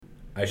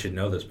I should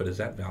know this, but is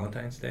that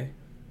Valentine's Day?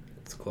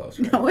 It's close,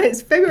 right? No,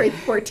 it's February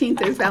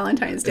 14th is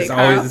Valentine's Day, It's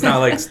Carl. always, it's not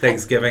like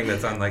Thanksgiving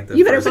that's on like the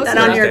You better first put that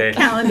on your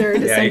Thursday. calendar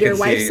to send you your can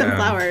wife see, some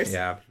flowers.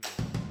 Yeah.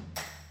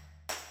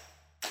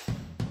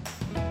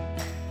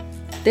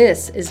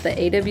 This is the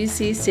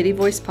AWC City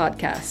Voice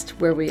podcast,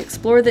 where we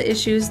explore the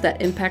issues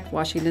that impact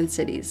Washington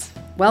cities.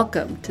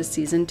 Welcome to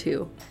Season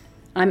 2.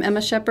 I'm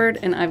Emma Shepard,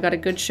 and I've got a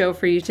good show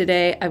for you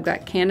today. I've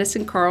got Candace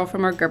and Carl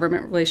from our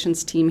government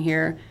relations team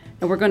here,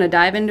 and we're going to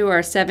dive into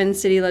our 7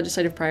 city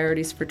legislative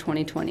priorities for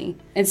 2020.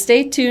 And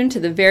stay tuned to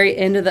the very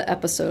end of the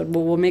episode,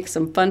 where we'll make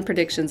some fun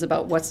predictions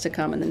about what's to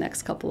come in the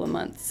next couple of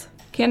months.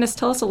 Candace,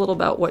 tell us a little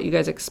about what you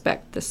guys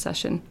expect this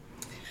session.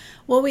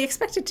 Well, we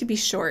expect it to be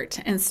short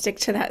and stick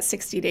to that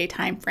 60-day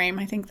time frame.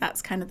 I think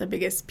that's kind of the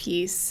biggest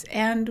piece.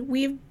 And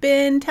we've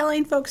been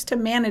telling folks to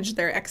manage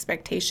their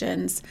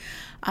expectations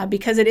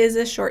because it is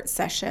a short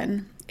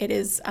session. It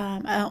is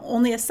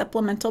only a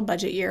supplemental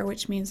budget year,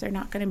 which means they're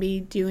not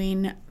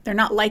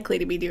likely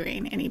to be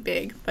doing any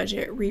big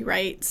budget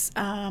rewrites.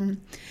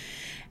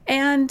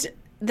 And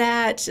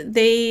that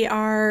they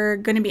are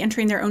going to be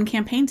entering their own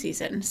campaign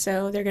season.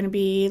 So they're going to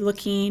be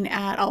looking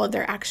at all of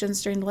their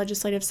actions during the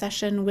legislative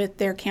session with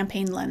their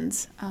campaign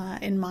lens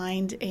in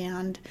mind.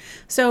 And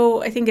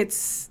so I think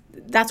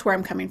that's where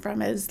I'm coming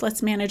from, is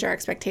let's manage our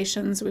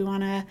expectations. We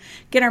want to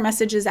get our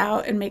messages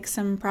out and make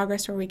some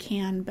progress where we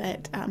can,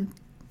 but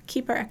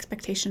keep our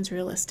expectations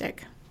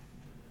realistic.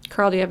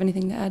 Carl, do you have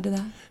anything to add to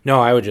that?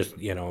 No, I would just,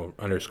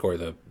 underscore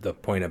the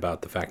point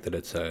about the fact that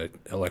it's a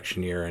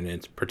election year, and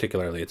it's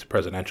a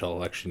presidential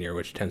election year,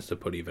 which tends to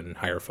put even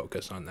higher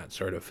focus on that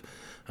sort of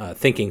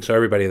thinking. So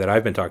everybody that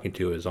I've been talking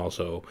to is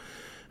also,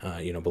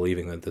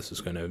 believing that this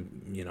is going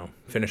to,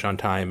 finish on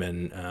time,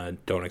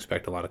 and don't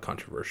expect a lot of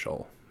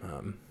controversial,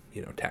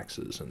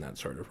 taxes and that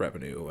sort of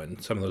revenue.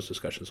 And some of those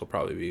discussions will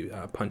probably be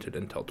punted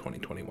until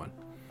 2021.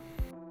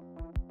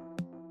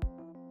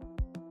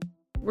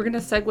 We're going to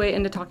segue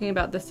into talking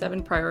about the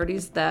 7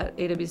 priorities that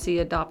AWC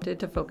adopted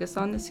to focus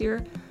on this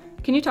year.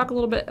 Can you talk a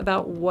little bit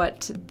about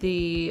what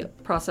the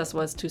process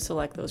was to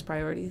select those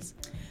priorities?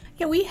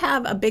 Yeah, we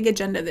have a big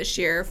agenda this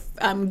year,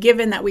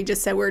 given that we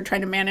just said we're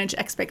trying to manage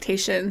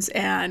expectations,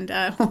 and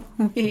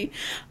we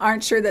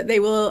aren't sure that they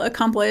will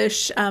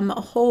accomplish a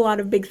whole lot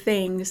of big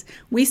things.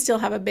 We still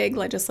have a big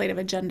legislative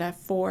agenda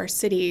for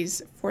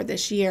cities for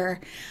this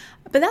year.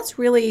 But that's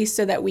really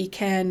so that we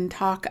can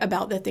talk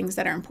about the things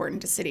that are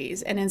important to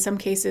cities, and in some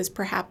cases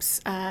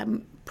perhaps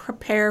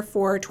prepare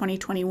for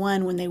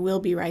 2021 when they will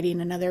be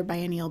writing another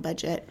biennial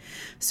budget.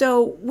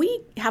 So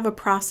we have a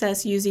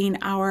process using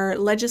our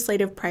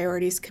Legislative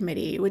Priorities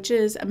Committee, which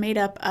is made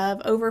up of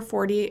over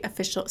 40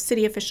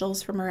 city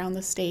officials from around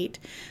the state.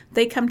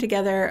 They come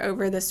together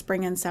over the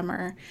spring and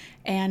summer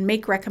and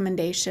make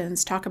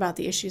recommendations, talk about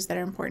the issues that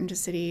are important to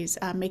cities,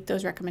 make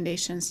those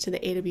recommendations to the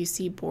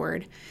AWC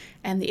board.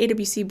 And the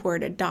AWC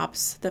board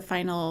adopts the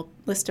final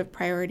list of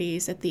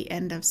priorities at the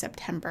end of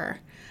September.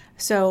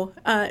 So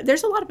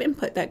there's a lot of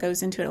input that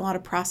goes into it, a lot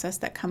of process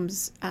that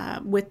comes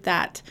with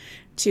that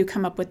to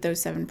come up with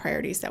those 7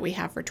 priorities that we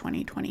have for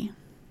 2020.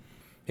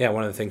 Yeah,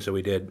 one of the things that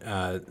we did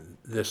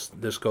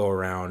this go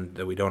around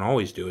that we don't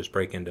always do is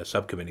break into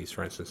subcommittees,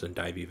 for instance, and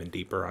dive even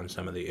deeper on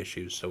some of the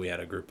issues. So we had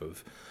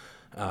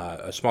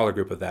a smaller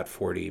group of that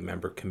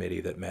 40-member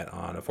committee that met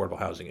on affordable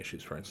housing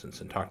issues, for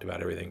instance, and talked about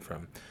everything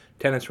from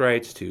tenants'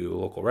 rights to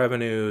local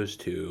revenues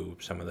to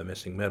some of the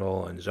missing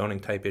middle and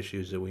zoning type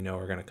issues that we know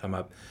are going to come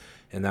up.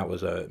 And that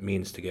was a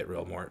means to get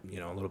a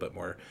little bit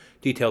more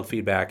detailed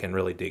feedback and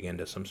really dig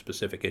into some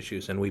specific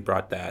issues. And we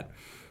brought that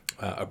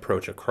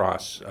approach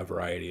across a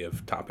variety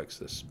of topics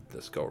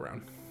this go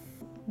around.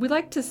 We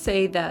like to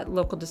say that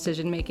local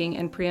decision-making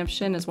and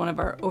preemption is one of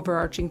our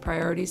overarching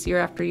priorities year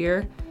after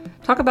year.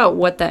 Talk about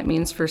what that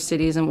means for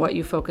cities and what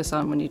you focus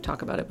on when you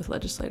talk about it with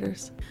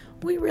legislators.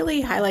 We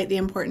really highlight the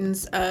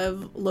importance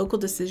of local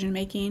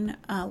decision-making.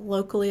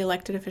 Locally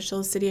elected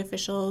officials, city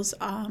officials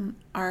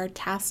are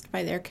tasked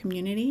by their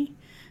community.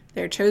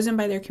 They're chosen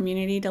by their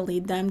community to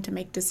lead them, to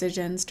make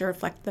decisions, to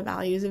reflect the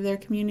values of their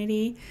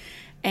community.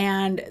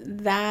 And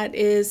that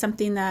is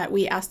something that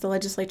we ask the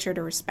legislature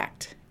to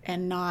respect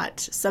and not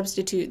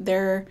substitute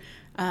their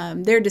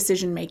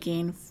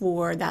decision-making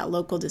for that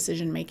local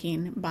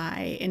decision-making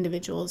by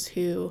individuals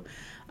who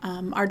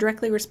are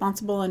directly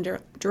responsible and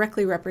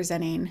directly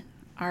representing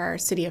our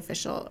city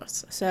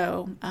officials.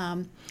 So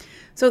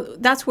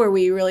that's where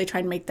we really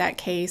try to make that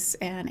case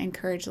and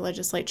encourage the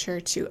legislature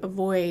to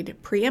avoid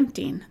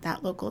preempting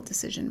that local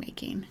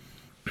decision-making.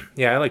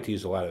 Yeah, I like to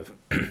use a lot of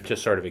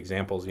just sort of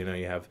examples. You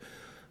have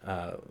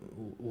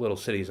little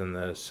cities in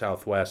the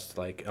Southwest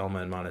like Elma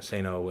and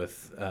Montesano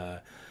with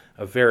a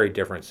very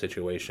different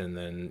situation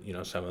than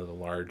some of the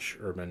large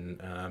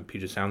urban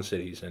Puget Sound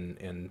cities,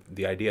 and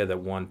the idea that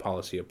one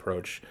policy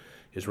approach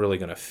is really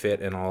going to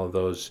fit in all of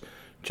those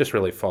just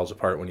really falls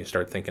apart when you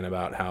start thinking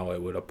about how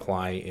it would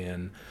apply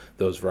in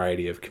those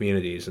variety of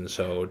communities. And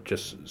so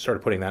just sort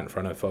of putting that in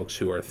front of folks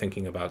who are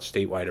thinking about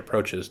statewide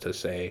approaches to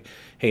say,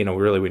 hey,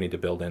 really we need to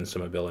build in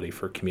some ability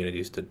for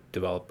communities to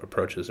develop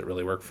approaches that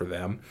really work for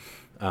them.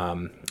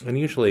 And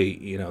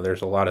usually,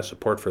 there's a lot of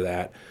support for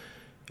that.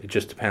 It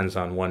just depends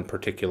on one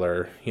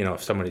particular,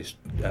 if somebody's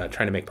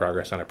trying to make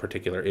progress on a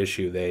particular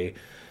issue, they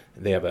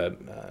have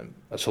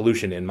a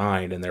solution in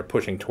mind and they're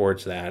pushing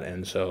towards that.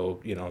 And so,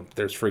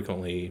 there's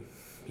frequently,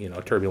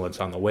 turbulence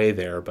on the way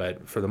there.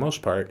 But for the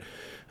most part,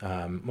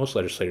 most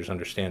legislators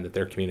understand that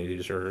their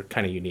communities are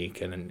kind of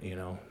unique and,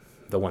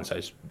 the one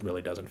size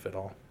really doesn't fit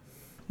all.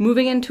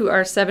 Moving into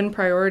our 7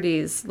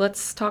 priorities,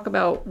 let's talk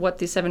about what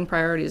these 7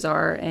 priorities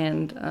are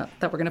and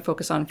that we're going to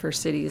focus on for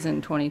cities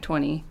in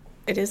 2020.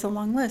 It is a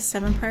long list,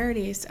 7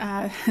 priorities.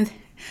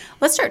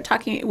 Let's start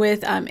talking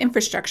with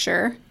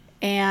infrastructure.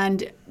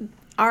 And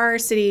our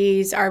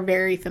cities are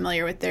very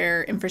familiar with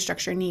their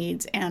infrastructure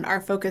needs and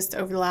are focused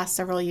over the last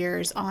several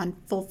years on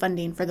full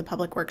funding for the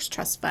Public Works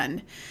Trust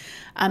Fund.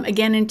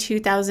 Again, in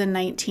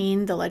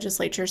 2019, the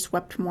legislature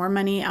swept more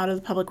money out of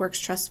the Public Works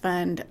Trust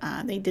Fund.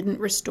 They didn't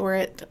restore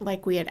it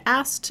like we had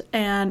asked,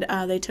 and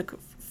they took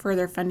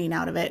further funding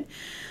out of it.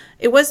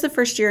 It was the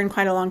first year in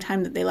quite a long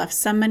time that they left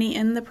some money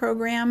in the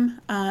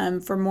program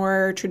for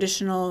more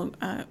traditional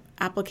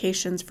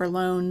applications for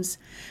loans.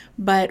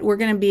 But we're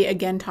going to be,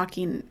 again,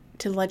 talking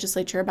to the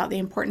legislature about the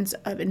importance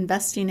of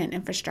investing in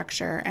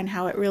infrastructure and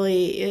how it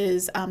really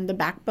is the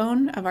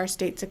backbone of our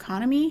state's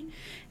economy,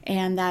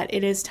 and that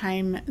it is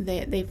time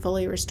that they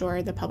fully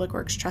restore the Public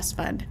Works Trust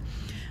Fund.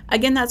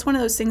 Again, that's one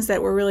of those things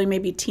that we're really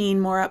maybe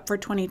teeing more up for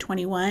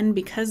 2021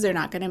 because they're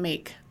not going to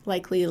make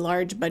likely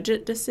large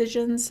budget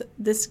decisions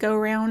this go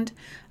round.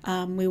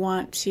 We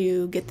want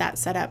to get that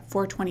set up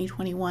for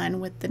 2021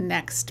 with the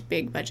next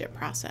big budget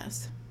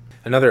process.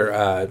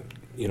 Another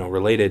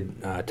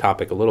related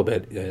topic a little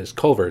bit is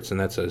culverts, and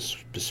that's a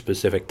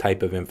specific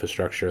type of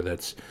infrastructure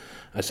that's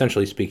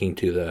essentially speaking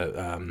to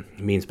the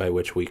means by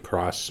which we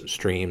cross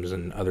streams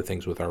and other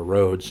things with our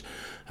roads.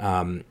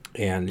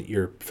 And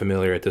you're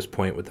familiar at this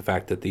point with the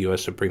fact that the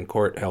U.S. Supreme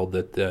Court held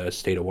that the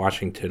state of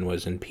Washington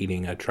was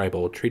impeding a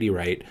tribal treaty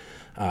right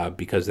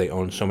because they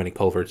owned so many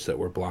culverts that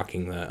were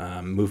blocking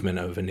the movement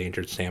of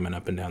endangered salmon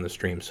up and down the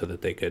stream so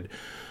that they could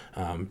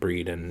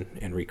breed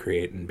and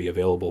recreate and be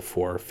available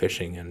for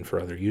fishing and for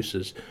other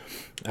uses.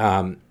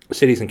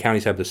 Cities and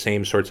counties have the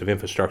same sorts of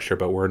infrastructure,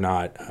 but we're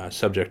not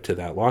subject to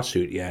that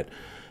lawsuit yet.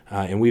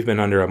 And we've been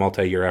under a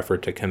multi-year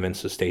effort to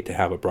convince the state to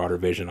have a broader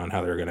vision on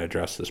how they're going to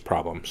address this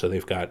problem. So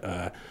they've got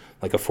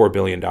like a $4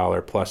 billion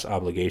plus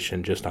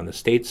obligation just on the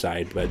state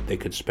side, but they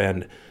could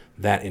spend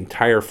that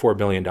entire $4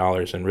 billion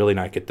and really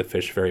not get the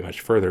fish very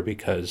much further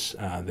because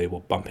they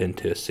will bump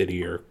into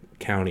city or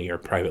county or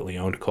privately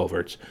owned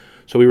culverts.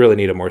 So we really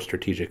need a more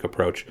strategic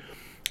approach.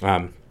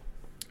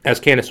 As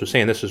Candace was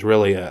saying, this is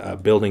really a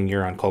building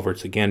year on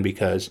culverts again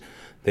because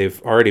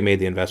they've already made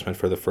the investment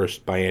for the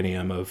first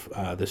biennium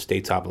of the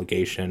state's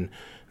obligation.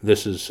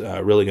 This is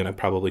really going to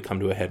probably come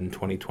to a head in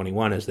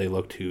 2021 as they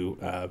look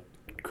to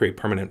create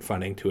permanent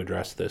funding to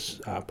address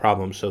this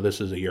problem. So this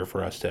is a year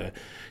for us to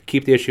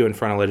keep the issue in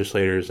front of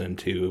legislators and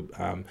to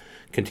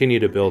continue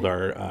to build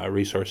our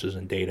resources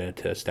and data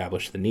to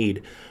establish the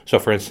need. So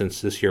for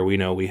instance, this year we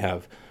know we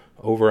have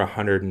over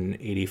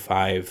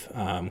 185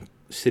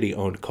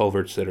 city-owned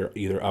culverts that are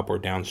either up or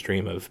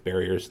downstream of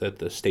barriers that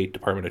the State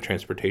Department of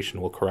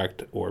Transportation will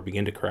correct or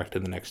begin to correct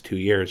in the next 2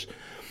 years.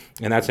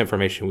 And that's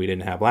information we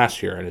didn't have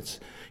last year, and it's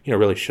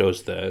really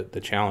shows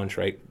the challenge,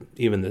 right?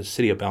 Even the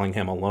city of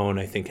Bellingham alone,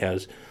 I think,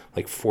 has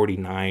like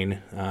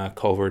 49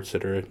 culverts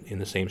that are in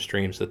the same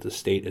streams that the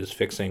state is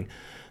fixing.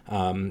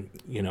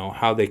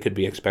 How they could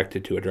be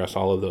expected to address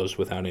all of those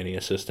without any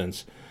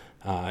assistance.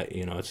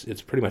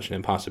 It's pretty much an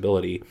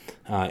impossibility.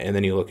 And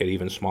then you look at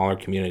even smaller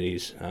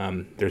communities.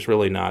 There's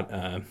really not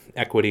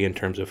equity in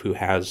terms of who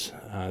has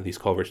these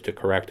culverts to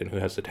correct and who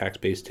has the tax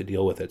base to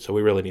deal with it. So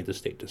we really need the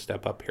state to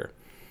step up here.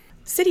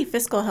 City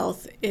fiscal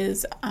health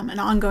is an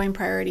ongoing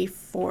priority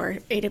for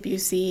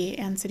AWC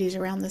and cities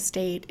around the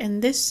state. In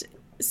this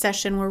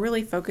session, we're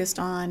really focused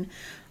on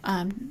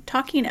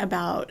talking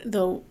about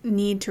the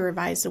need to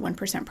revise the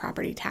 1%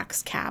 property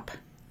tax cap.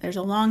 There's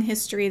a long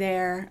history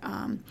there.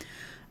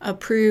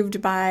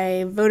 Approved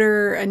by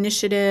voter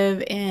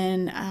initiative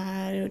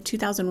in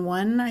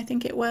 2001, I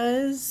think it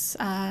was,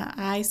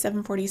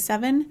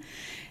 I-747,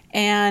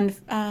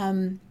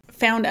 and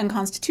found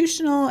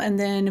unconstitutional and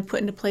then put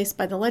into place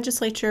by the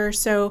legislature.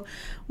 So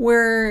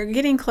we're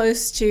getting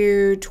close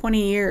to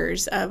 20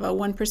 years of a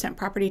 1%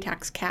 property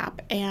tax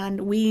cap,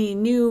 and we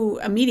knew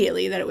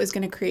immediately that it was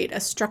going to create a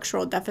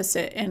structural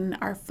deficit in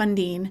our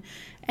funding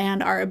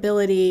and our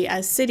ability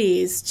as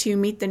cities to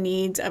meet the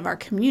needs of our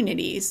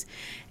communities.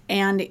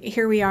 And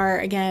here we are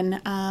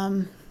again,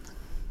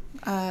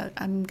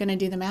 I'm going to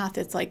do the math.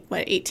 It's like,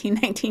 18,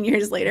 19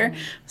 years later.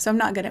 So I'm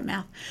not good at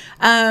math.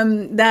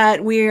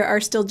 That we are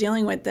still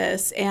dealing with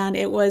this. And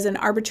it was an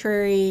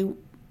arbitrary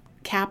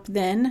cap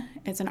then.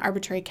 It's an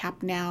arbitrary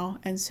cap now.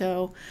 And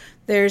so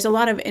there's a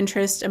lot of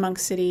interest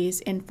amongst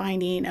cities in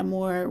finding a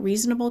more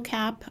reasonable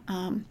cap.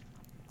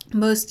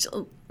 Most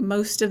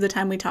of the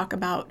time we talk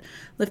about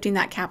lifting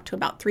that cap to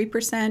about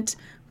 3%.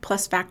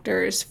 plus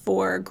factors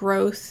for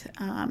growth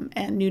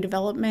and new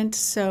development.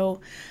 So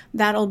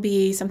that'll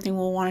be something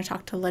we'll want to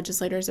talk to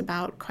legislators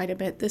about quite a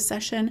bit this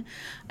session.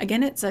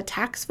 Again, it's a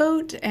tax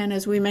vote, and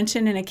as we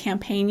mentioned, in a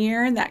campaign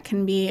year, that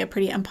can be a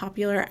pretty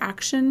unpopular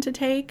action to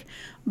take.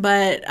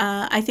 But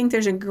I think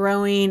there's a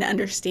growing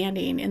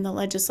understanding in the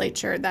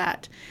legislature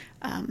that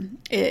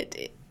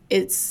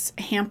it's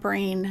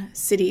hampering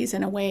cities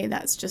in a way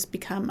that's just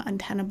become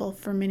untenable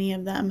for many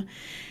of them.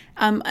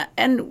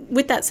 And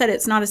with that said,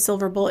 it's not a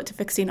silver bullet to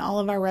fixing all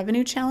of our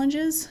revenue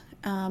challenges.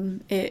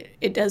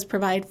 It does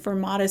provide for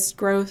modest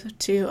growth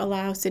to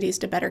allow cities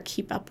to better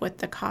keep up with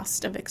the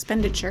cost of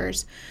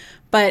expenditures.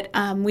 But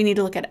we need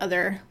to look at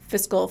other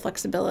fiscal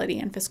flexibility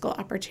and fiscal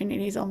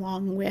opportunities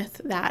along with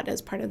that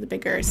as part of the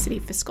bigger city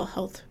fiscal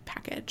health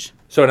package.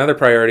 So another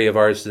priority of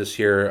ours this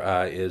year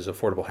is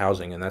affordable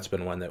housing, and that's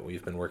been one that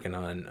we've been working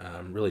on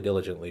really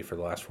diligently for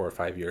the last 4 or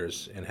 5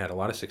 years and had a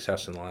lot of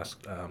success in the last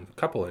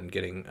couple in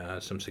getting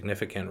some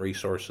significant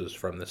resources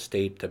from the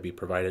state to be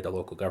provided to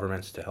local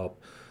governments to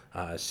help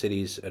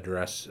cities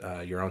address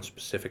your own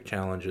specific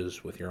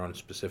challenges with your own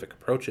specific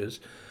approaches.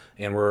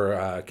 And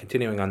we're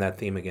continuing on that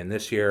theme again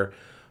this year,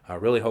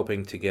 really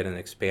hoping to get an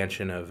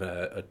expansion of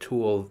a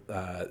tool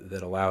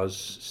that allows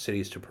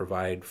cities to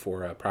provide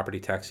for a property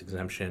tax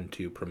exemption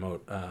to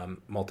promote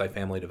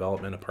multifamily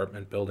development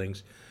apartment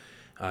buildings,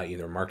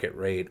 either market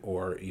rate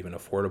or even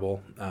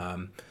affordable.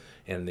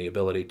 And the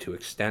ability to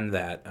extend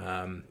that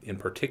in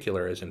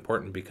particular is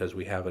important because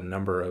we have a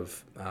number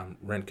of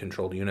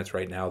rent-controlled units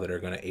right now that are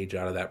going to age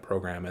out of that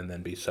program and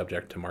then be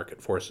subject to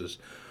market forces.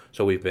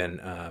 So we've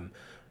been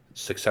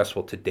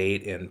successful to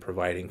date in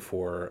providing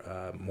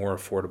for more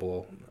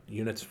affordable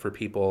units for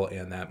people,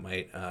 and that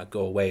might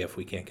go away if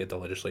we can't get the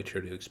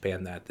legislature to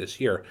expand that this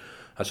year.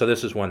 So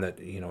this is one that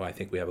I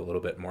think we have a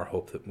little bit more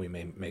hope that we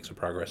may make some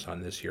progress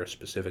on this year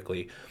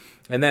specifically.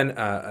 And then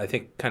I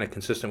think kind of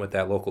consistent with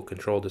that local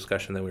control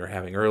discussion that we were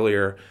having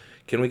earlier,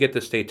 can we get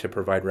the state to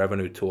provide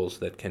revenue tools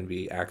that can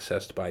be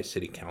accessed by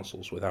city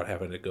councils without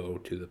having to go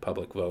to the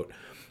public vote,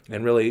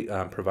 and really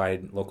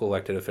provide local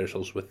elected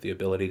officials with the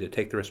ability to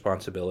take the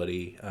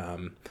responsibility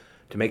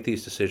to make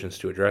these decisions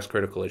to address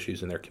critical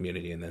issues in their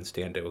community and then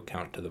stand to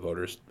account to the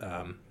voters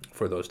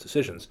for those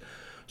decisions.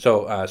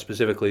 So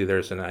specifically,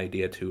 there's an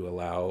idea to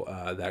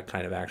allow that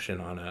kind of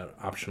action on an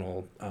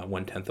optional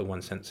 1/10 of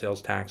 1 cent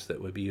sales tax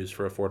that would be used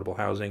for affordable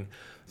housing.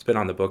 It's been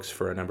on the books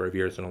for a number of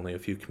years and only a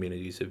few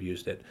communities have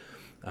used it.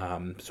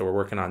 So we're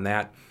working on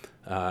that.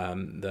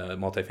 The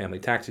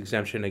multifamily tax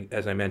exemption,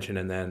 as I mentioned,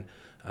 and then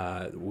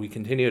we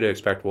continue to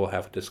expect we'll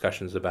have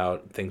discussions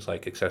about things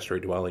like accessory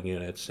dwelling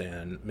units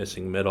and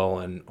missing middle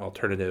and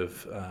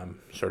alternative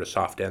sort of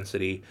soft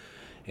density.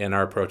 And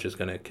our approach is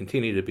going to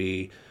continue to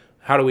be,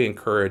 how do we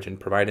encourage and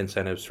provide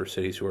incentives for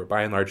cities who are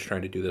by and large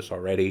trying to do this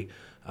already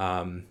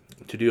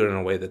to do it in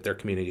a way that their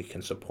community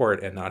can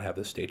support and not have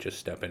the state just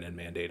step in and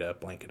mandate a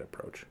blanket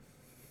approach.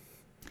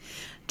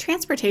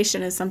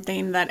 Transportation is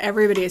something that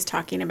everybody is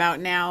talking about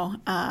now,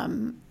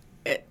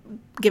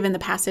 given the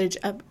passage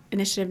of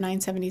Initiative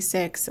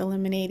 976,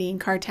 eliminating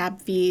car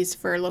tab fees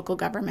for local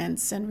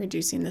governments and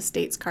reducing the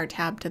state's car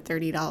tab to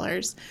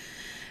 $30.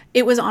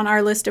 It was on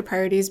our list of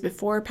priorities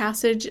before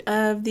passage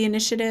of the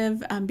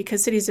initiative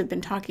because cities have been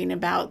talking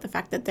about the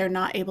fact that they're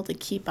not able to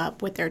keep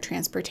up with their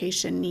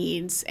transportation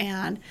needs,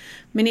 and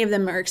many of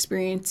them are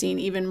experiencing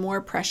even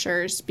more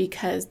pressures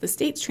because the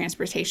state's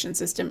transportation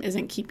system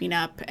isn't keeping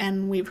up.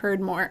 And we've heard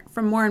more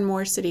from more and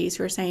more cities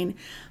who are saying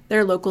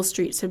their local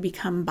streets have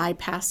become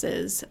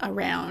bypasses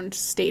around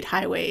state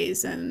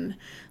highways and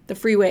the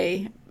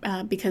freeway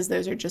because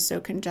those are just so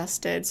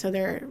congested. So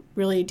they're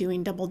really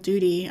doing double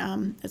duty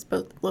as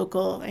both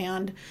local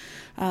and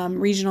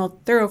regional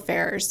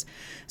thoroughfares.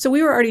 So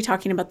we were already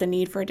talking about the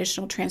need for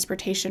additional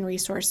transportation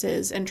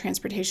resources and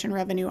transportation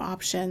revenue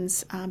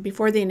options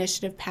before the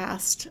initiative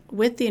passed.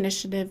 With the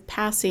initiative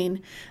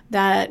passing,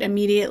 that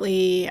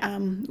immediately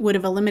would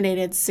have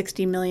eliminated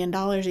 $60 million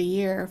a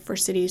year for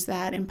cities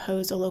that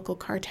impose a local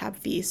car tab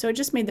fee. So it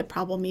just made the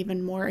problem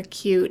even more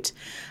acute,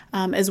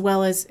 as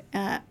well as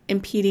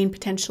impeding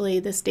potentially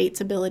the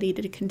state's ability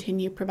to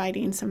continue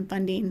providing some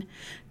funding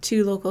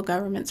to local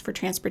governments for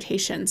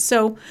transportation.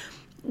 So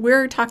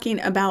we're talking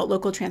about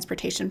local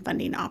transportation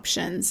funding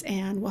options,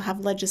 and we'll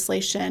have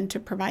legislation to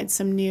provide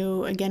some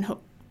new, again,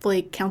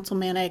 hopefully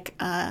councilmanic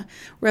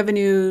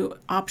revenue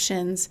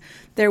options.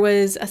 There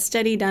was a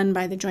study done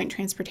by the Joint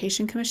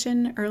Transportation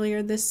Commission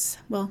last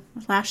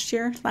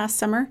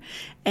summer,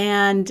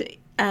 and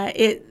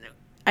it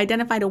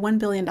identified a $1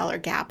 billion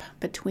gap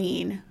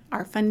between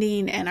our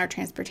funding and our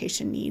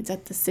transportation needs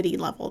at the city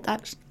level.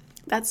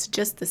 That's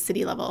just the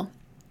city level.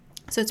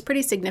 So it's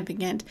pretty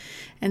significant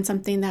and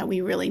something that we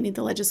really need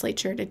the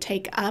legislature to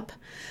take up.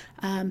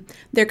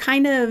 They're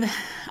kind of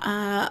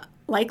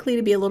likely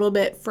to be a little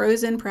bit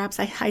frozen, perhaps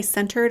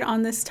high-centered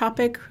on this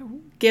topic,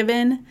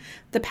 given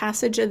the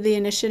passage of the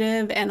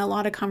initiative and a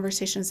lot of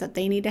conversations that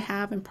they need to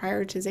have and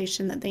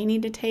prioritization that they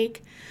need to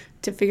take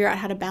to figure out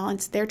how to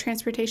balance their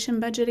transportation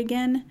budget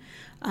again.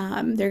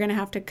 They're going to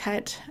have to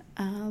cut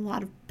a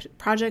lot of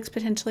projects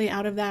potentially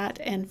out of that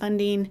and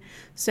funding.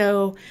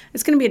 So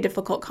it's going to be a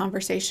difficult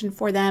conversation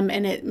for them,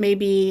 and it may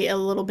be a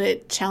little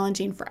bit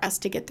challenging for us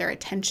to get their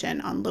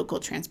attention on local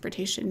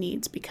transportation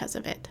needs because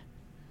of it.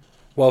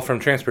 Well, from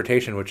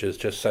transportation, which is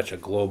just such a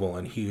global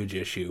and huge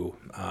issue,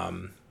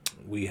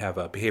 we have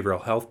a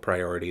behavioral health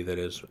priority that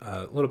is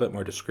a little bit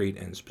more discrete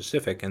and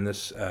specific, and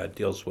this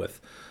deals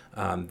with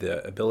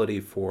the ability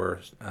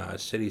for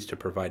cities to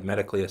provide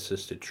medically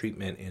assisted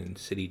treatment in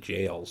city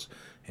jails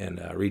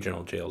and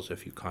regional jails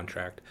if you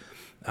contract.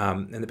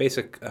 And the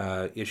basic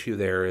issue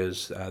there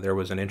is there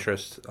was an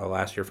interest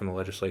last year from the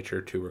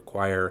legislature to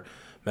require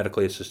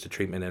medically assisted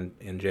treatment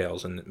in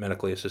jails, and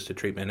medically assisted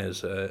treatment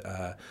is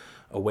a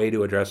way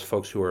to address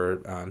folks who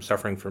are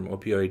suffering from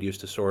opioid use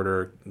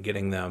disorder,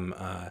 getting them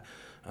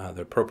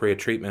the appropriate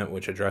treatment,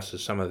 which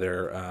addresses some of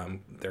their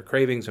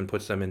cravings and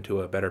puts them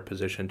into a better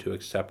position to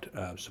accept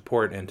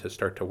support and to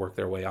start to work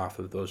their way off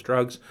of those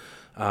drugs.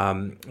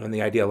 And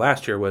the idea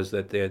last year was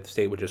that the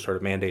state would just sort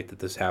of mandate that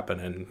this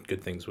happen and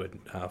good things would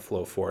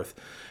flow forth.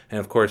 And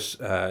of course,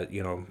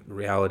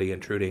 reality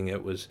intruding,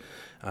 it was,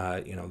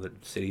 the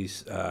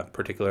cities,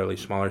 particularly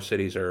smaller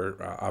cities,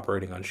 are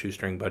operating on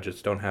shoestring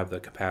budgets, don't have the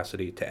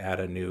capacity to add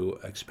a new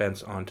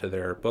expense onto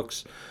their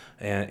books.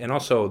 And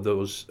also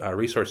those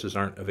resources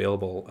aren't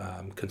available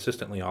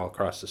consistently all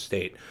across the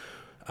state.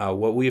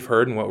 What we've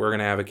heard and what we're going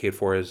to advocate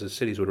for is that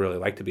cities would really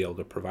like to be able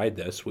to provide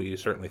this. We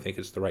certainly think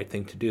it's the right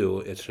thing to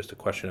do. It's just a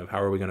question of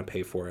how are we going to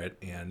pay for it,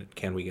 and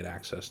can we get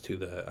access to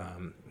the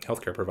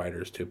healthcare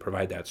providers to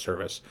provide that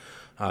service.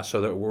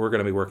 So that we're going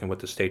to be working with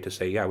the state to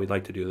say, yeah, we'd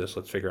like to do this.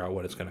 Let's figure out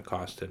what it's going to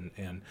cost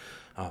and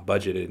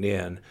budget it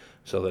in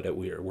so that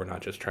we're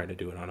not just trying to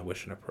do it on a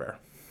wish and a prayer.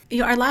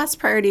 Our last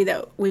priority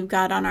that we've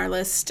got on our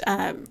list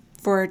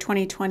for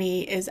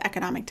 2020 is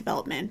economic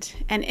development.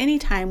 And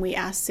anytime we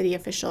ask city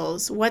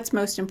officials, what's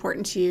most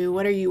important to you?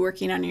 What are you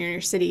working on in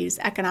your cities?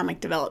 Economic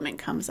development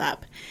comes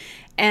up.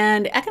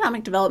 And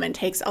economic development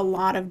takes a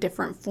lot of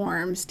different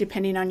forms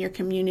depending on your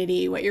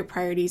community, what your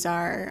priorities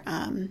are,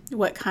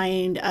 what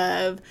kind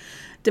of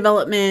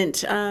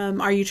development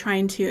are you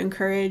trying to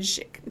encourage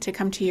to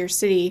come to your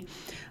city.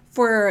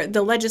 For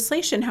the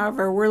legislation,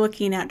 however, we're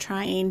looking at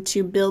trying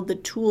to build the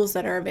tools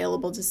that are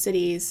available to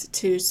cities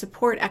to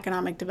support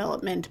economic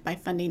development by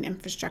funding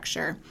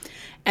infrastructure.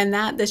 And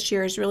that this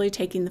year is really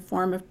taking the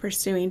form of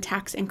pursuing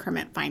tax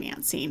increment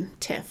financing,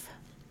 TIF.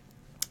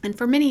 And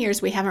for many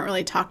years, we haven't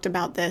really talked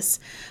about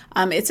this.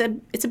 It's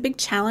a big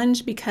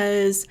challenge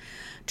because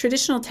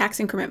traditional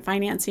tax increment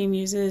financing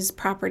uses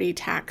property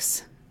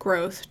tax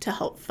growth to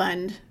help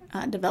fund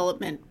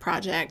development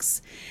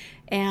projects.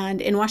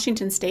 And in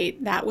Washington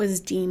state, that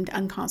was deemed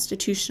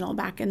unconstitutional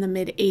back in the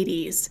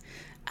mid-'80s.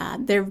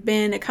 There have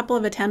been a couple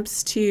of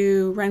attempts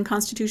to run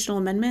constitutional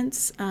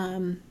amendments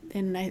in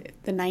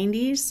the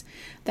 90s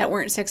that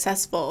weren't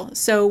successful.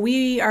 So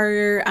we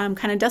are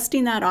kind of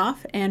dusting that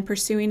off and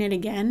pursuing it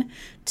again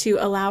to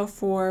allow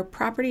for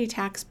property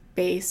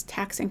tax-based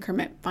tax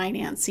increment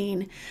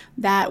financing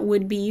that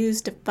would be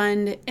used to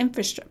fund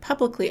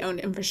publicly owned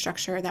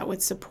infrastructure that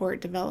would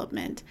support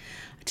development.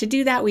 To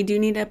do that, we do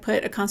need to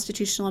put a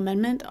constitutional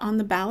amendment on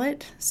the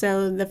ballot.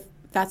 So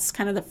that's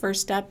kind of the first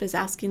step, is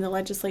asking the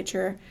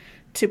legislature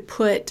to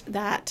put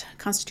that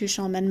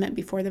constitutional amendment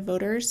before the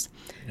voters.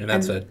 And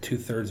that's a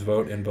 2/3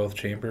 vote in both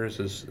chambers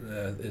is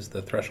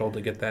the threshold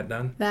to get that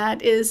done?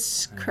 That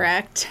is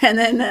correct. And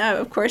then,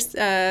 of course,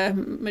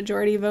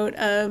 majority vote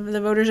of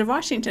the voters of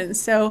Washington.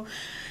 So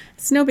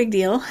it's no big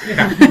deal.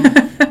 Yeah.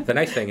 The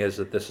nice thing is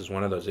that this is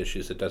one of those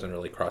issues that doesn't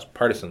really cross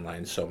partisan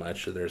lines so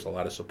much. So there's a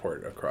lot of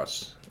support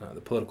across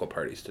the political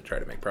parties to try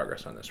to make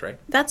progress on this, right?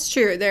 That's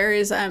true. There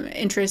is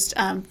interest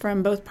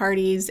from both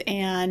parties,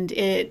 and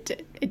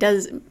it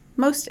does.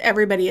 Most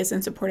everybody is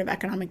in support of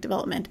economic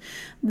development.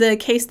 The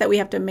case that we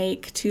have to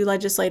make to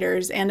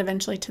legislators and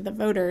eventually to the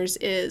voters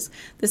is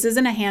this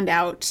isn't a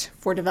handout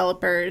for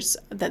developers,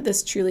 that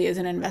this truly is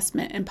an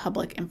investment in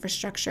public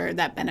infrastructure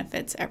that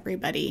benefits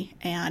everybody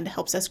and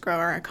helps us grow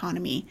our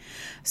economy.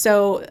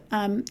 So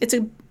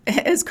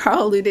as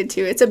Carl alluded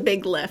to, it's a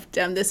big lift.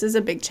 This is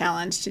a big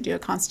challenge to do a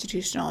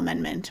constitutional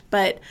amendment,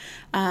 but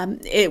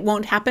it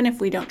won't happen if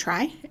we don't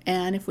try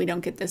and if we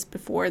don't get this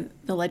before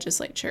the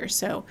legislature.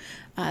 So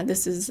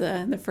this is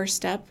the first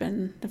step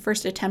and the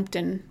first attempt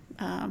in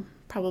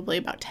probably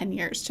about 10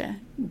 years to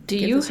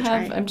give this a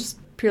try. I'm just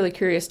purely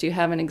curious, do you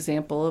have an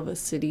example of a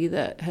city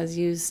that has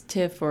used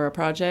TIF or a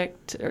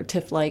project or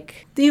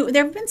TIF-like? There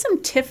have been some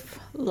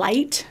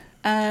TIF-light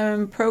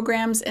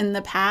programs in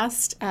the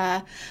past,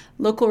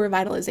 local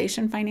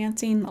revitalization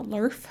financing, the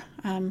LRF,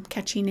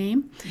 catchy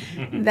name,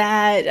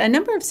 that a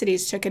number of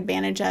cities took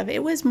advantage of.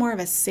 It was more of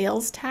a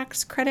sales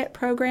tax credit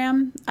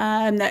program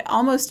that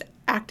almost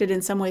acted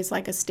in some ways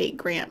like a state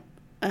grant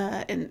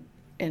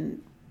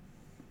in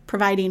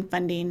providing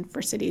funding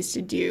for cities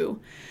to do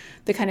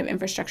the kind of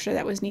infrastructure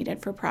that was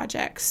needed for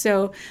projects.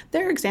 So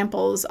there are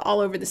examples all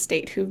over the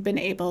state who've been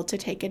able to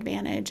take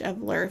advantage of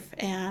LRF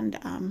and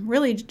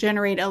really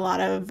generate a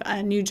lot of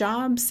new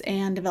jobs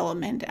and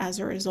development as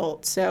a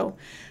result. So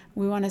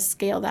we want to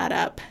scale that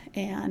up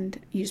and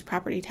use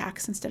property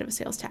tax instead of a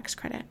sales tax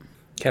credit.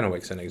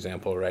 Kennewick's an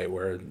example, right,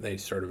 where they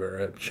sort of are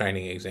a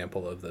shining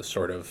example of the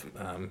sort of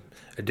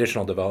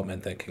additional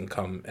development that can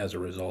come as a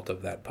result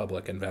of that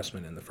public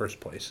investment in the first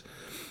place.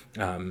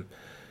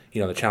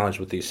 The challenge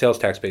with these sales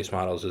tax-based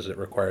models is it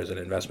requires an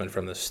investment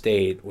from the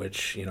state,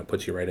 which,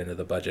 puts you right into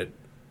the budget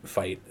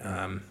fight.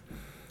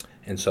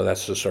 And so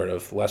that's the sort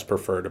of less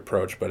preferred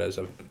approach, but as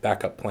a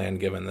backup plan,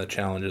 given the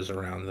challenges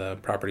around the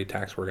property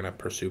tax, we're going to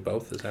pursue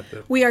both. Is that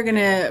We are going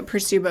to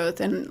pursue both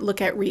and look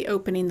at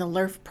reopening the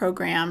LRF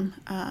program,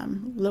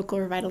 local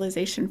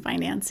revitalization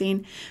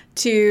financing,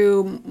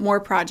 to more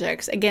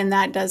projects. Again,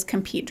 that does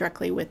compete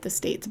directly with the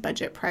state's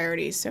budget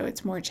priorities, so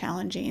it's more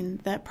challenging.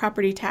 The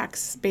property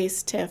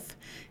tax-based TIF,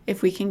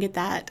 if we can get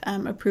that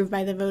approved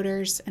by the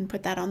voters and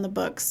put that on the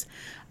books,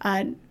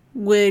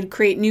 would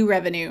create new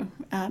revenue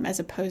as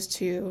opposed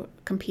to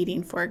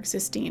competing for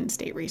existing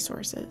state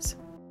resources.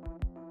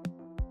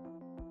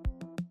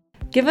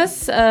 Give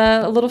us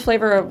a little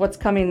flavor of what's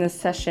coming this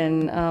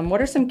session.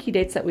 What are some key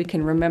dates that we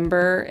can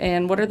remember,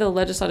 and what are the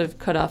legislative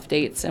cutoff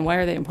dates, and why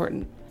are they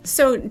important?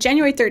 So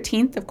January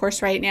 13th, of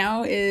course, right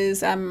now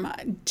is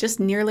just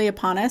nearly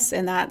upon us,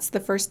 and that's the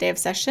first day of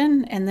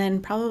session. And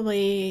then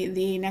probably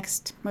the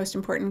next most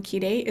important key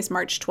date is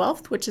March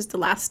 12th, which is the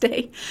last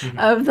day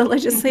of the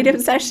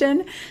legislative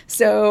session.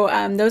 So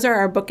those are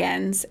our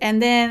bookends.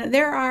 And then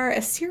there are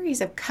a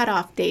series of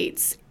cutoff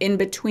dates in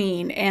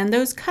between, and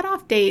those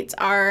cutoff dates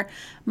are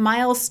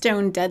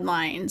milestone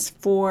deadlines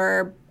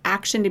for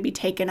action to be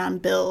taken on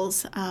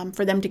bills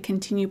for them to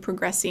continue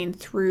progressing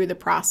through the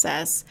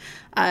process.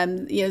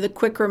 The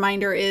quick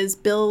reminder is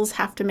bills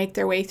have to make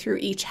their way through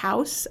each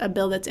house. A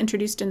bill that's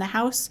introduced in the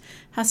House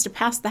has to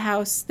pass the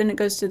House, then it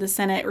goes to the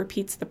Senate,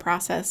 repeats the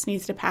process,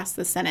 needs to pass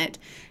the Senate,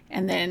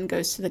 and then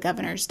goes to the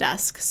governor's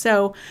desk.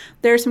 So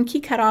there are some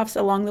key cutoffs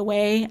along the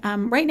way.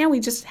 Right now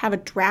we just have a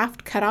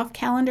draft cutoff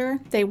calendar.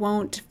 They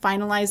won't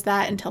finalize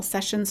that until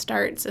session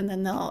starts, and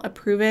then they'll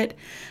approve it.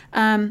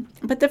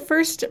 But the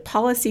first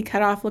policy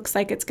cutoff looks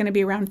like it's going to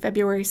be around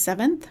February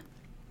 7th.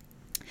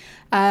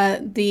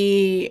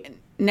 The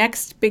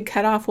next big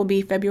cutoff will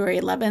be February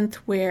 11th,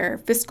 where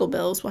fiscal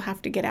bills will have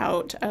to get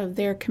out of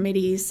their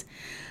committees.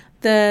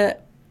 The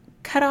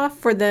cutoff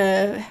for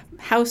the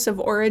House of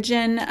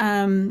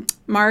Origin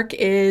mark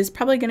is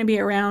probably going to be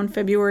around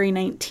February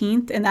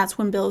 19th, and that's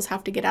when bills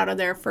have to get out of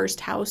their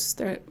first house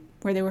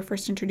where they were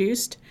first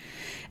introduced.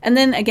 And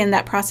then again,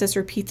 that process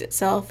repeats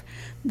itself.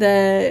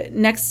 The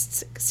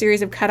next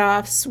series of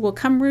cutoffs will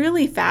come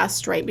really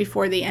fast right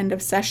before the end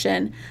of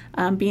session,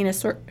 being a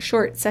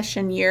short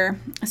session year.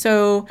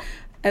 So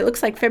it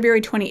looks like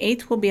February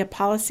 28th will be a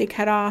policy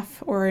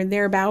cutoff or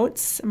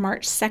thereabouts.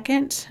 March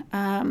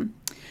 2nd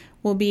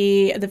will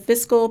be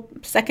the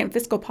second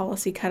fiscal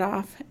policy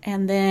cutoff.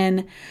 And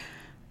then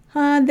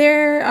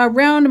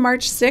around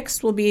March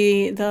 6th will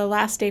be the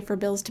last day for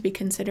bills to be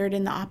considered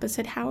in the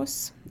opposite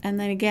house. And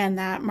then again,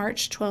 that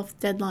March 12th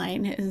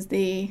deadline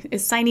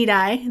is sine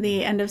die,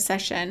 the end of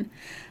session.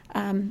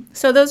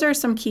 So those are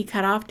some key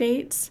cutoff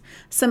dates.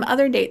 Some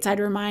other dates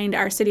I'd remind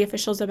our city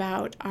officials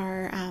about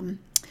are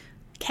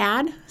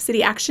CAD,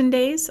 City Action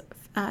Days,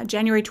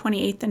 January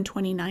 28th and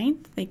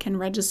 29th. They can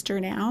register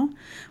now.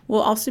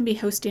 We'll also be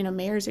hosting a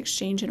Mayor's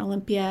Exchange in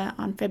Olympia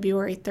on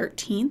February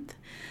 13th.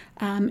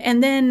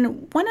 And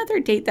then one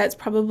other date that's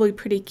probably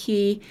pretty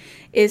key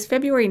is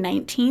February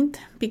 19th,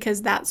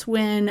 because that's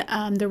when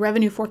the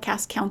Revenue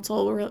Forecast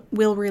Council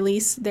will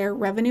release their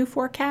revenue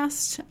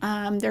forecast,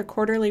 their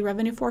quarterly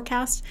revenue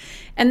forecast.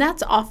 And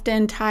that's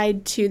often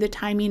tied to the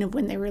timing of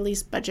when they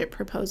release budget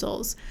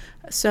proposals.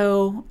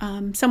 So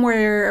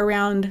somewhere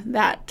around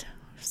that,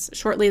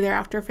 shortly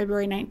thereafter,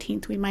 February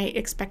 19th, we might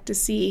expect to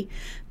see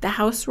the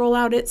House roll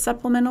out its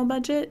supplemental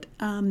budget.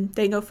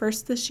 They go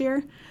first this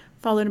year,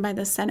 followed by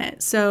the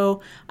Senate.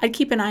 So I'd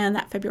keep an eye on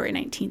that February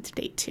 19th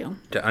date too.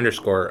 To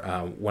underscore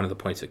one of the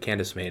points that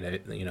Candace made,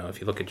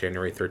 if you look at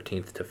January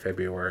 13th to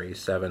February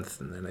 7th,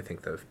 and then I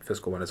think the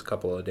fiscal one is a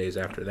couple of days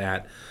after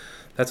that,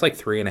 that's like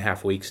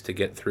 3.5 weeks to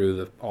get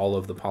through all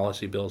of the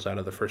policy bills out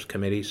of the first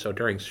committee. So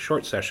during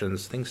short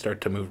sessions, things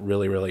start to move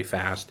really, really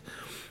fast.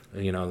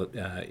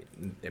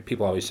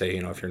 People always say,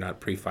 if you're not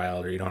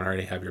pre-filed or you don't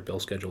already have your bill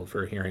scheduled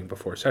for a hearing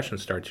before session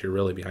starts, you're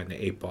really behind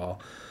the 8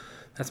 ball.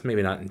 That's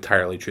maybe not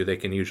entirely true. They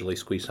can usually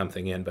squeeze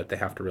something in, but they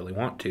have to really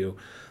want to.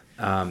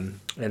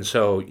 And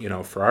so,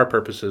 for our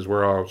purposes,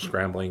 we're all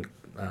scrambling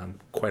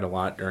quite a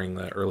lot during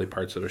the early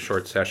parts of a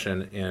short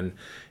session, and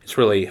it's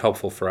really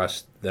helpful for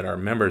us that our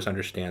members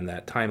understand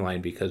that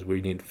timeline, because we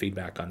need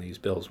feedback on these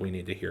bills. We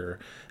need to hear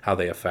how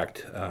they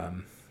affect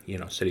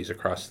cities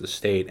across the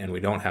state, and we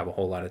don't have a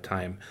whole lot of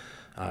time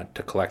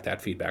to collect that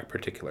feedback,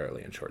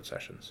 particularly in short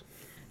sessions.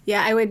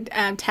 Yeah, I would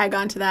tag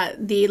on to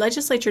that. The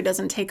legislature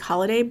doesn't take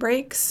holiday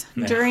breaks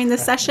during the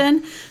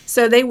session.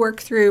 So they work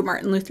through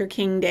Martin Luther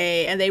King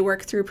Day and they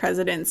work through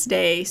President's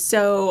Day.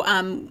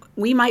 So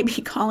we might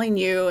be calling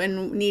you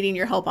and needing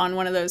your help on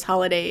one of those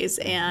holidays.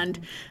 And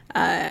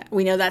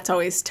we know that's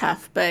always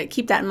tough. But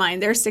keep that in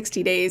mind. Their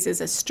 60 days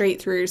is a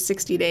straight through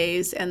 60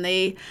 days. And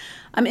they,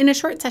 in a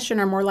short session,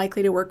 are more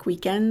likely to work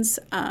weekends.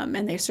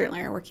 And they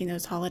certainly are working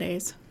those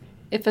holidays.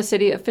 If a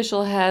city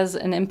official has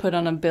an input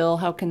on a bill,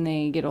 how can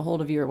they get a hold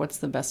of you, or what's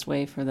the best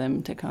way for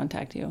them to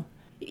contact you?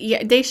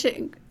 Yeah, they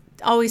should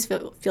always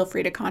feel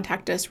free to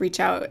contact us, reach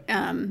out.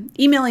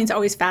 Emailing is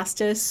always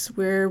fastest.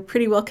 We're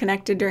pretty well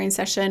connected during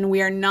session.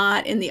 We are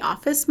not in the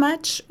office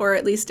much, or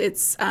at least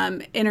it's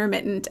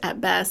intermittent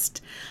at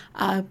best.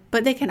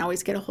 But they can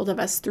always get a hold of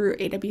us through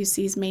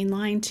AWC's main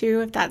line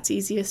too, if that's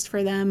easiest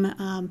for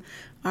them.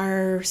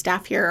 Our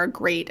staff here are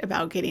great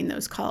about getting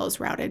those calls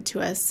routed to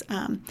us.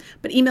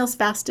 But email's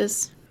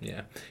fastest.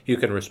 Yeah, you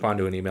can respond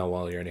to an email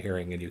while you're in a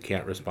hearing, and you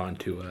can't respond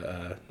to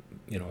a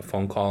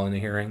phone call in a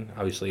hearing.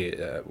 Obviously,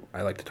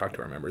 I like to talk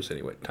to our members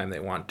any time they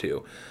want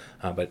to.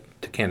 But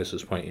to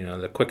Candace's point,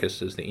 the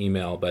quickest is the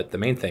email. But the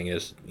main thing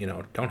is,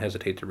 don't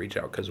hesitate to reach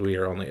out, because we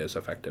are only as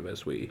effective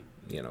as we,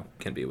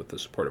 can be with the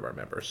support of our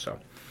members. So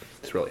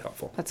it's really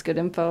helpful. That's good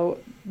info.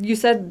 You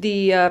said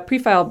the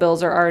pre-file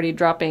bills are already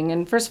dropping.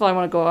 And first of all, I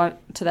want to go on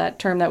to that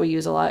term that we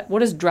use a lot.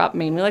 What does drop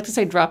mean? We like to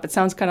say drop. It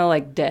sounds kind of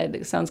like dead.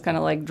 It sounds kind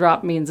of like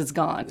drop means it's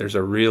gone. There's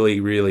a really,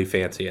 really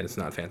fancy, and it's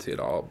not fancy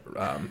at all,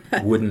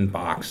 wooden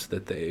box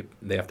that they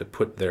have to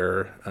put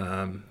their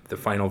the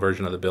final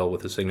version of the bill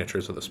with the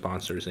signatures of the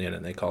sponsors in,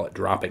 and they call it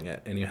dropping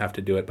it. And you have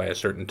to do it by a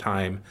certain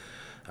time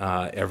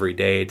every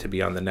day to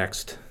be on the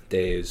next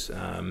day's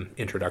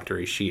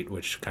introductory sheet,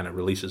 which kind of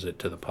releases it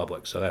to the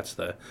public. So that's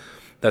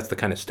the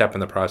kind of step in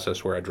the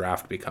process where a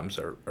draft becomes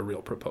a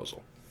real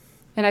proposal.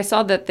 And I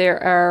saw that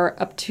there are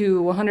up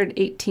to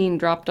 118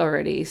 dropped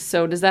already.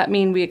 So does that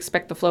mean we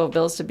expect the flow of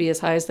bills to be as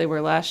high as they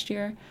were last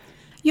year?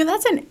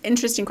 That's an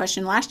interesting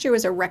question. Last year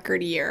was a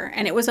record year,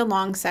 and it was a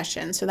long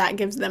session, so that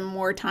gives them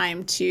more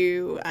time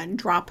to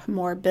drop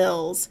more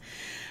bills.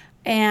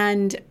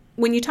 And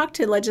when you talk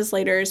to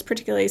legislators,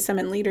 particularly some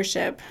in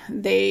leadership,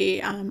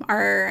 they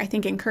are, I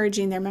think,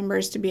 encouraging their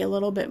members to be a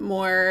little bit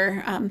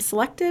more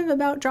selective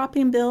about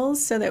dropping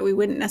bills so that we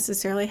wouldn't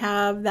necessarily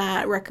have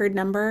that record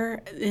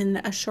number in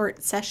a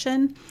short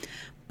session.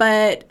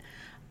 But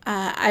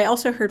I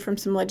also heard from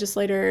some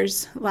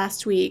legislators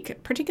last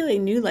week, particularly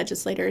new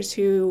legislators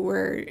who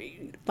were,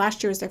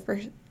 last year was their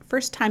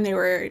first time they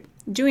were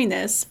doing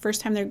this, first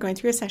time they're going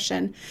through a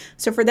session.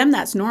 So for them,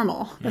 that's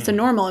normal. That's a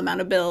normal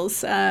amount of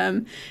bills.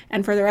 And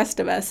for the rest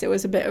of us, it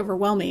was a bit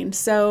overwhelming.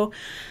 So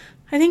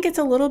I think it's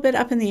a little bit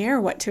up in the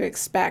air what to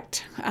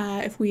expect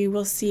if we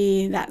will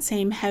see that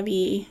same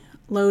heavy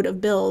load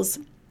of bills.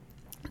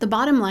 The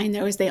bottom line,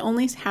 though, is they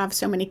only have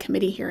so many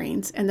committee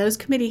hearings, and those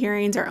committee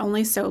hearings are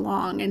only so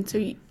long. And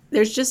so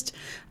there's just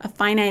a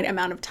finite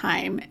amount of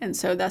time, and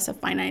so that's a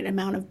finite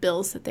amount of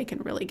bills that they can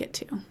really get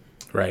to.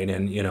 Right,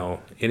 and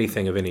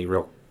anything of any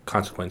real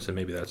consequence, and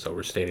maybe that's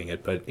overstating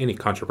it, but any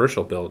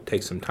controversial bill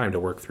takes some time to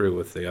work through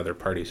with the other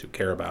parties who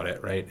care about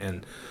it, right?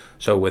 And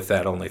so with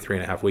that only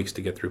 3.5 weeks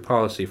to get through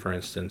policy, for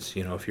instance,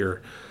 if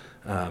you're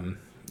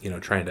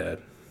trying to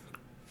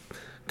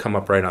come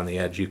up right on the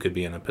edge, you could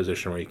be in a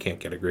position where you can't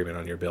get agreement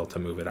on your bill to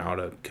move it out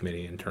of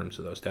committee in terms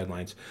of those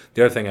deadlines.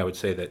 The other thing I would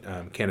say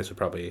that Candace would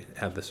probably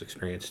have this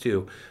experience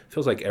too,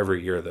 feels like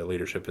every year the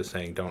leadership is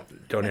saying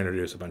don't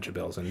introduce a bunch of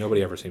bills, and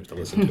nobody ever seems to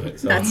listen to it.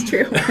 So that's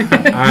true.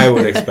 I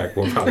would expect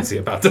we'll probably see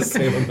about the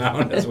same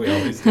amount as we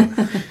always do.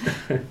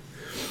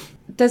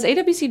 Does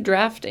AWC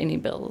draft any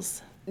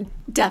bills?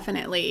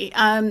 Definitely.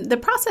 The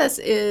process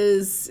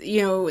is,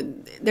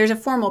 there's a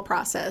formal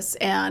process,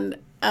 and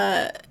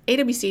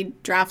AWC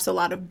drafts a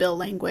lot of bill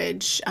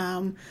language.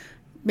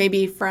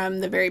 Maybe from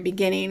the very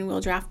beginning, we'll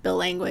draft bill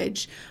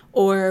language,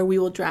 or we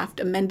will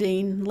draft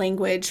amending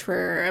language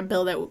for a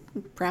bill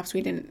that perhaps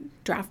we didn't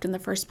draft in the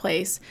first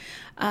place.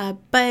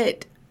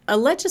 But a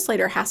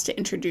legislator has to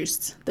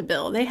introduce the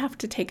bill. They have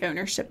to take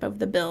ownership of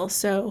the bill.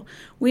 So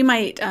we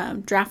might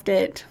draft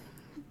it,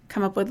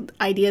 come up with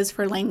ideas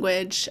for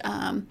language,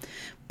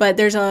 but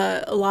there's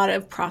a lot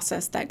of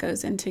process that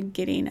goes into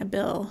getting a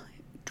bill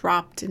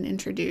dropped and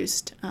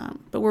introduced,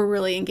 but we're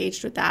really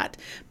engaged with that,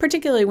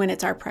 particularly when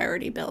it's our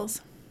priority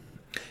bills.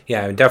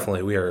 Yeah,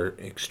 definitely. We are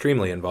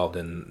extremely involved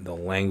in the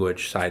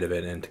language side of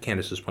it, and to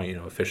Candace's point,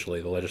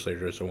 officially the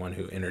legislature is the one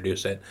who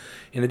introduced it.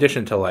 In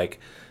addition to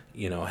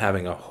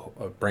having a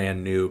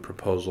brand new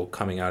proposal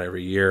coming out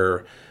every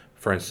year.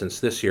 For instance,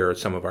 this year,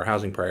 some of our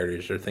housing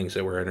priorities are things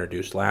that were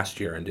introduced last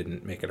year and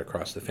didn't make it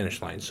across the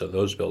finish line. So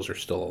those bills are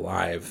still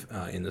alive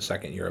in the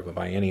second year of a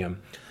biennium.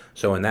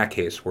 So in that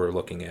case, we're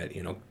looking at,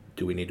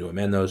 do we need to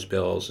amend those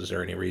bills? Is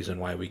there any reason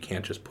why we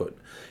can't just put,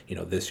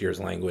 this year's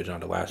language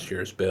onto last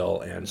year's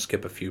bill and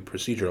skip a few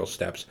procedural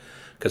steps?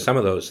 Because some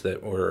of those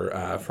that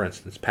were, for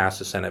instance, passed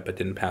the Senate but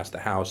didn't pass the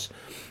House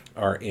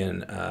are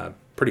in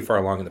pretty far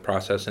along in the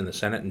process in the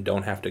Senate and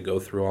don't have to go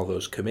through all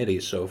those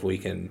committees. So if we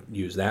can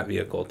use that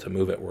vehicle to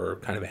move it, we're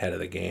kind of ahead of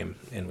the game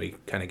and we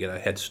kind of get a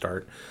head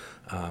start.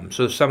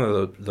 So some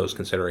of those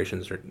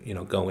considerations are,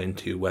 go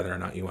into whether or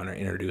not you want to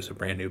introduce a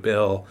brand new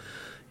bill.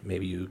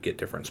 Maybe you get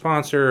different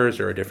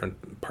sponsors or a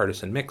different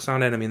partisan mix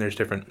on it. I mean, there's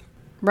different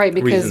right,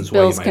 because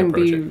bills can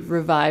be it.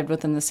 revived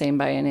within the same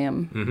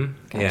biennium. Mm-hmm.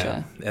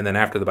 Gotcha. Yeah, and then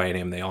after the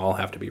biennium, they all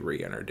have to be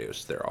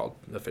reintroduced. They're all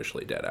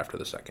officially dead after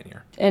the second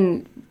year.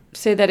 And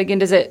say that again.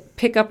 Does it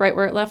pick up right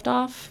where it left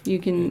off?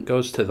 It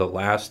goes to the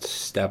last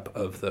step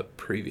of the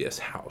previous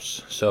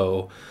House.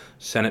 So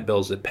Senate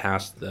bills that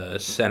passed the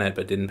Senate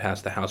but didn't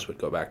pass the House would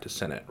go back to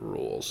Senate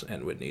rules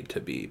and would need to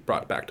be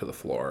brought back to the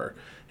floor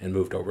and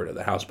moved over to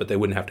the House, but they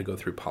wouldn't have to go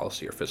through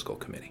policy or fiscal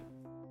committee.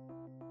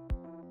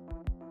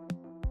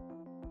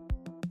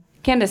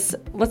 Candace,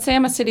 let's say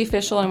I'm a city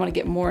official and I want to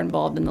get more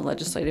involved in the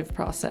legislative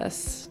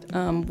process.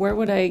 Where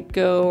would I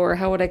go, or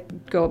how would I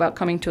go about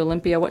coming to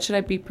Olympia? What should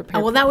I be prepared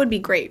for? Well, that would be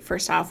great.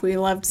 First off, we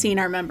love seeing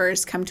our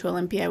members come to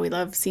Olympia. We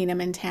love seeing them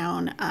in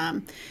town.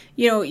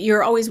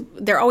 They're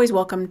always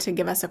welcome to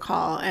give us a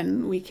call,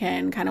 and we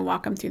can kind of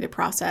walk them through the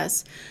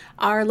process.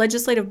 Our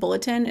legislative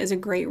bulletin is a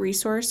great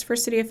resource for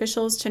city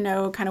officials to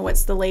know kind of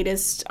what's the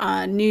latest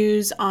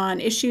news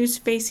on issues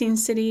facing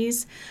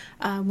cities.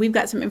 We've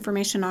got some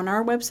information on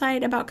our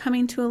website about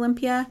coming to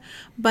Olympia,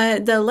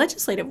 but the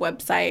legislative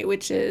website,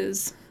 which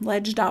is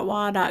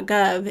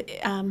ledge.wa.gov,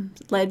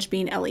 ledge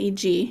being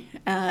LEG,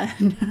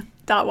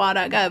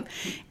 .wa.gov,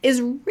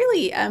 is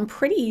really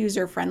pretty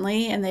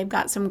user-friendly, and they've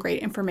got some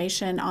great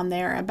information on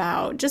there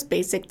about just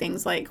basic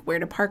things like where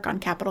to park on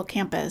Capitol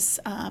campus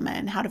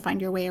and how to find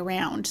your way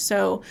around.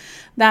 So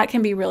that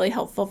can be really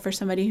helpful for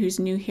somebody who's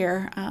new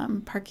here.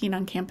 Parking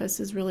on campus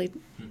is really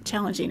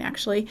challenging,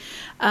 actually.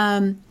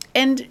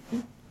 And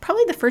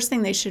probably the first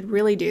thing they should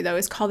really do, though,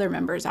 is call their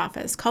member's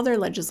office, call their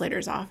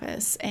legislator's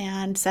office,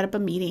 and set up a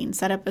meeting,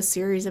 set up a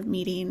series of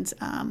meetings.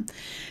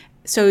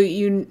 So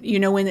you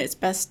know when it's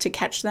best to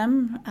catch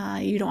them.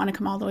 You don't want to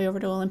come all the way over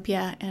to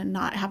Olympia and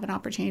not have an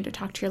opportunity to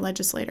talk to your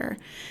legislator.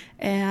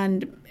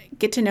 And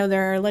get to know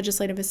their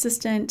legislative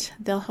assistant.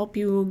 They'll help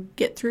you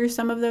get through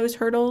some of those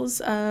hurdles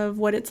of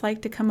what it's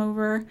like to come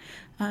over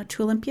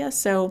to Olympia.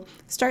 So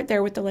start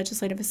there with the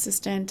legislative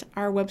assistant.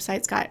 Our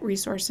website's got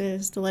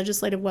resources. The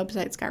legislative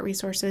website's got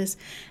resources.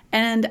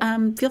 And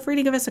feel free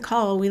to give us a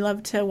call. We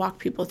love to walk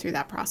people through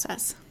that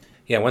process.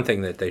 Yeah, one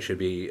thing that they should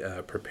be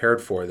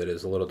prepared for that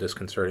is a little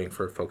disconcerting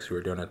for folks who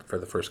are doing it for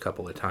the first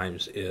couple of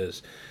times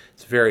is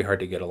it's very hard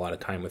to get a lot of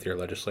time with your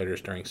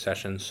legislators during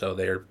sessions, so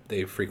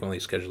they frequently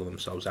schedule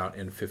themselves out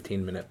in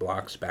 15-minute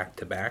blocks back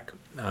to back.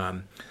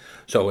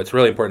 So it's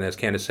really important, as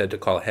Candace said, to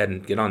call ahead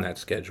and get on that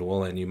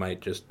schedule, and you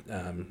might just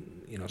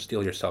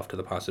steel yourself to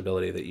the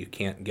possibility that you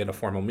can't get a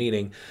formal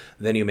meeting.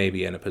 Then you may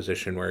be in a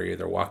position where you're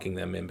either walking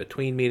them in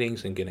between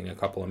meetings and getting a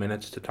couple of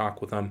minutes to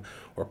talk with them,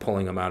 or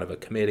pulling them out of a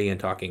committee and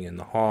talking in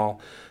the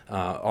hall.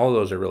 All of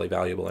those are really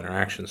valuable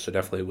interactions, so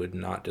definitely would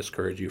not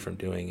discourage you from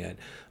doing it.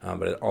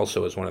 But it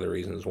also is one of the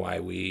reasons why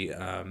we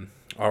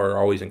are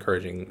always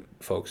encouraging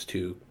folks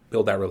to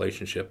build that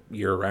relationship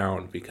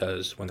year-round,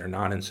 because when they're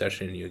not in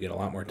session, you get a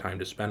lot more time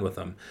to spend with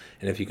them.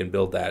 And if you can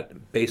build that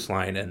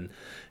baseline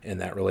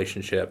and that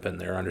relationship and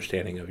their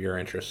understanding of your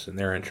interests and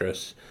their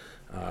interests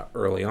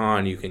early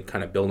on, you can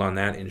kind of build on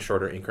that in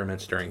shorter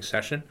increments during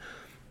session.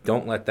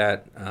 Don't let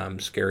that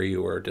scare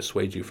you or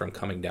dissuade you from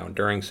coming down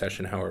during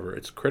session. However,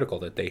 it's critical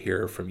that they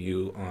hear from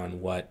you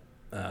on what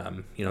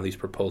these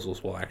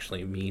proposals will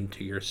actually mean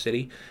to your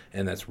city,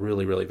 and that's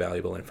really, really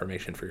valuable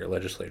information for your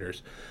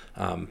legislators.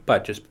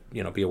 But just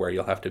be aware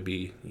you'll have to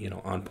be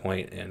on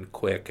point and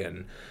quick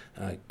and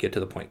get to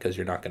the point, because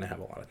you're not going to have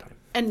a lot of time.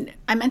 And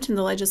I mentioned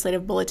the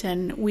legislative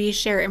bulletin. We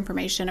share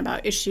information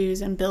about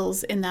issues and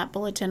bills in that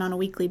bulletin on a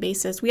weekly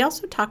basis. We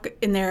also talk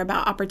in there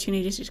about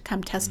opportunities to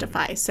come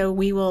testify. Mm-hmm. So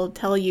we will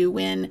tell you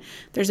when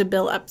there's a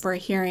bill up for a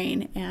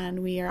hearing,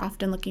 and we are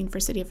often looking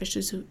for city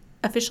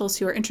officials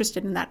who are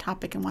interested in that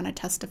topic and want to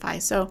testify.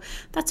 So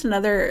that's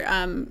another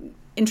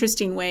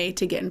interesting way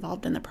to get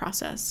involved in the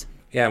process.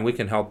 Yeah, and we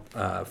can help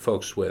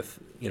folks with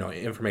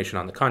information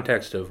on the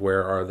context of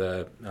where are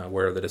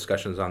the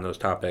discussions on those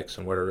topics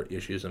and what are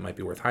issues that might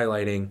be worth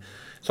highlighting.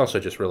 It's also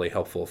just really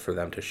helpful for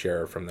them to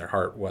share from their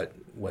heart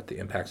what the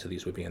impacts of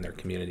these would be in their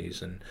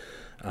communities,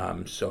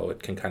 and so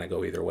it can kind of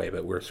go either way.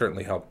 But we're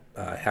certainly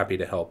happy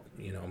to help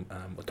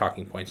with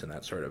talking points and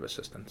that sort of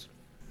assistance.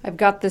 I've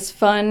got this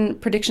fun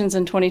predictions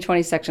in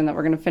 2020 section that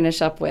we're going to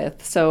finish up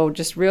with. So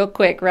just real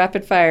quick,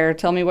 rapid fire,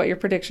 tell me what your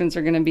predictions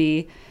are going to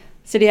be.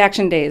 City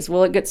action days,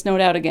 will it get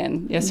snowed out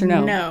again? Yes or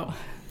no? No.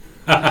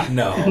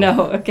 No.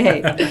 No,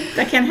 okay.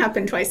 That can't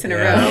happen twice in a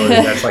row. No,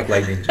 that's like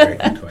lightning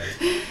striking twice.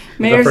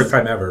 The first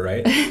time ever,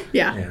 right?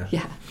 Yeah.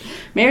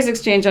 Mayor's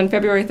Exchange on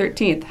February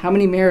 13th. How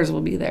many mayors will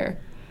be there?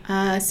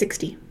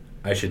 60.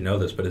 I should know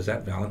this, but is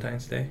that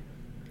Valentine's Day?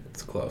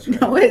 It's close, right?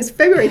 No, it's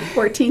February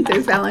 14th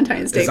is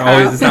Valentine's Day.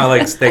 It's not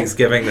like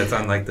Thanksgiving that's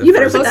on like the You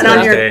better first put that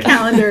on your day.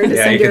 calendar to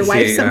send your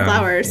wife some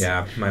flowers.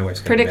 Yeah, my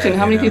wife's prediction,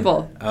 how many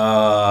people?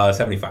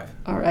 75.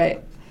 All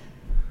right.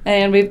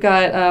 And we've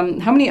got,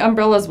 how many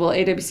umbrellas will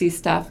AWC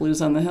staff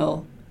lose on the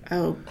Hill?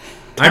 Oh,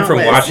 I'm from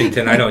countless.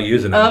 Washington. I don't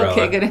use an umbrella.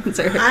 Okay, good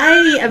answer.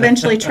 I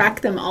eventually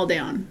track them all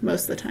down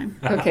most of the time.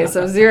 Okay,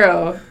 so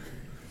 0.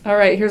 All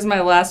right, here's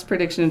my last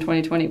prediction in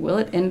 2020. Will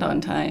it end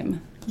on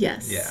time?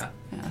 Yes. Yeah.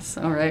 Yes.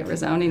 All right,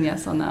 resounding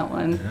yes on that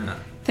one. Yeah.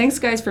 Thanks,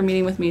 guys, for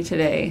meeting with me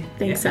today.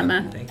 Thanks, Yeah,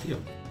 Emma. Thank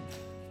you.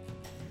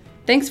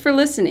 Thanks for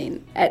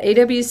listening. At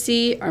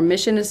AWC, our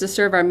mission is to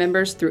serve our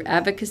members through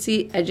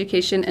advocacy,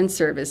 education, and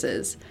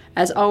services.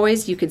 As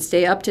always, you can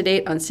stay up to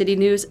date on city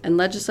news and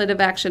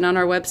legislative action on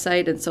our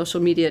website and social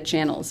media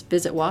channels.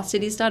 Visit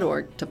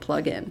washcities.org to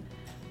plug in.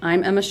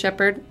 I'm Emma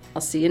Shepard.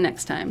 I'll see you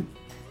next time.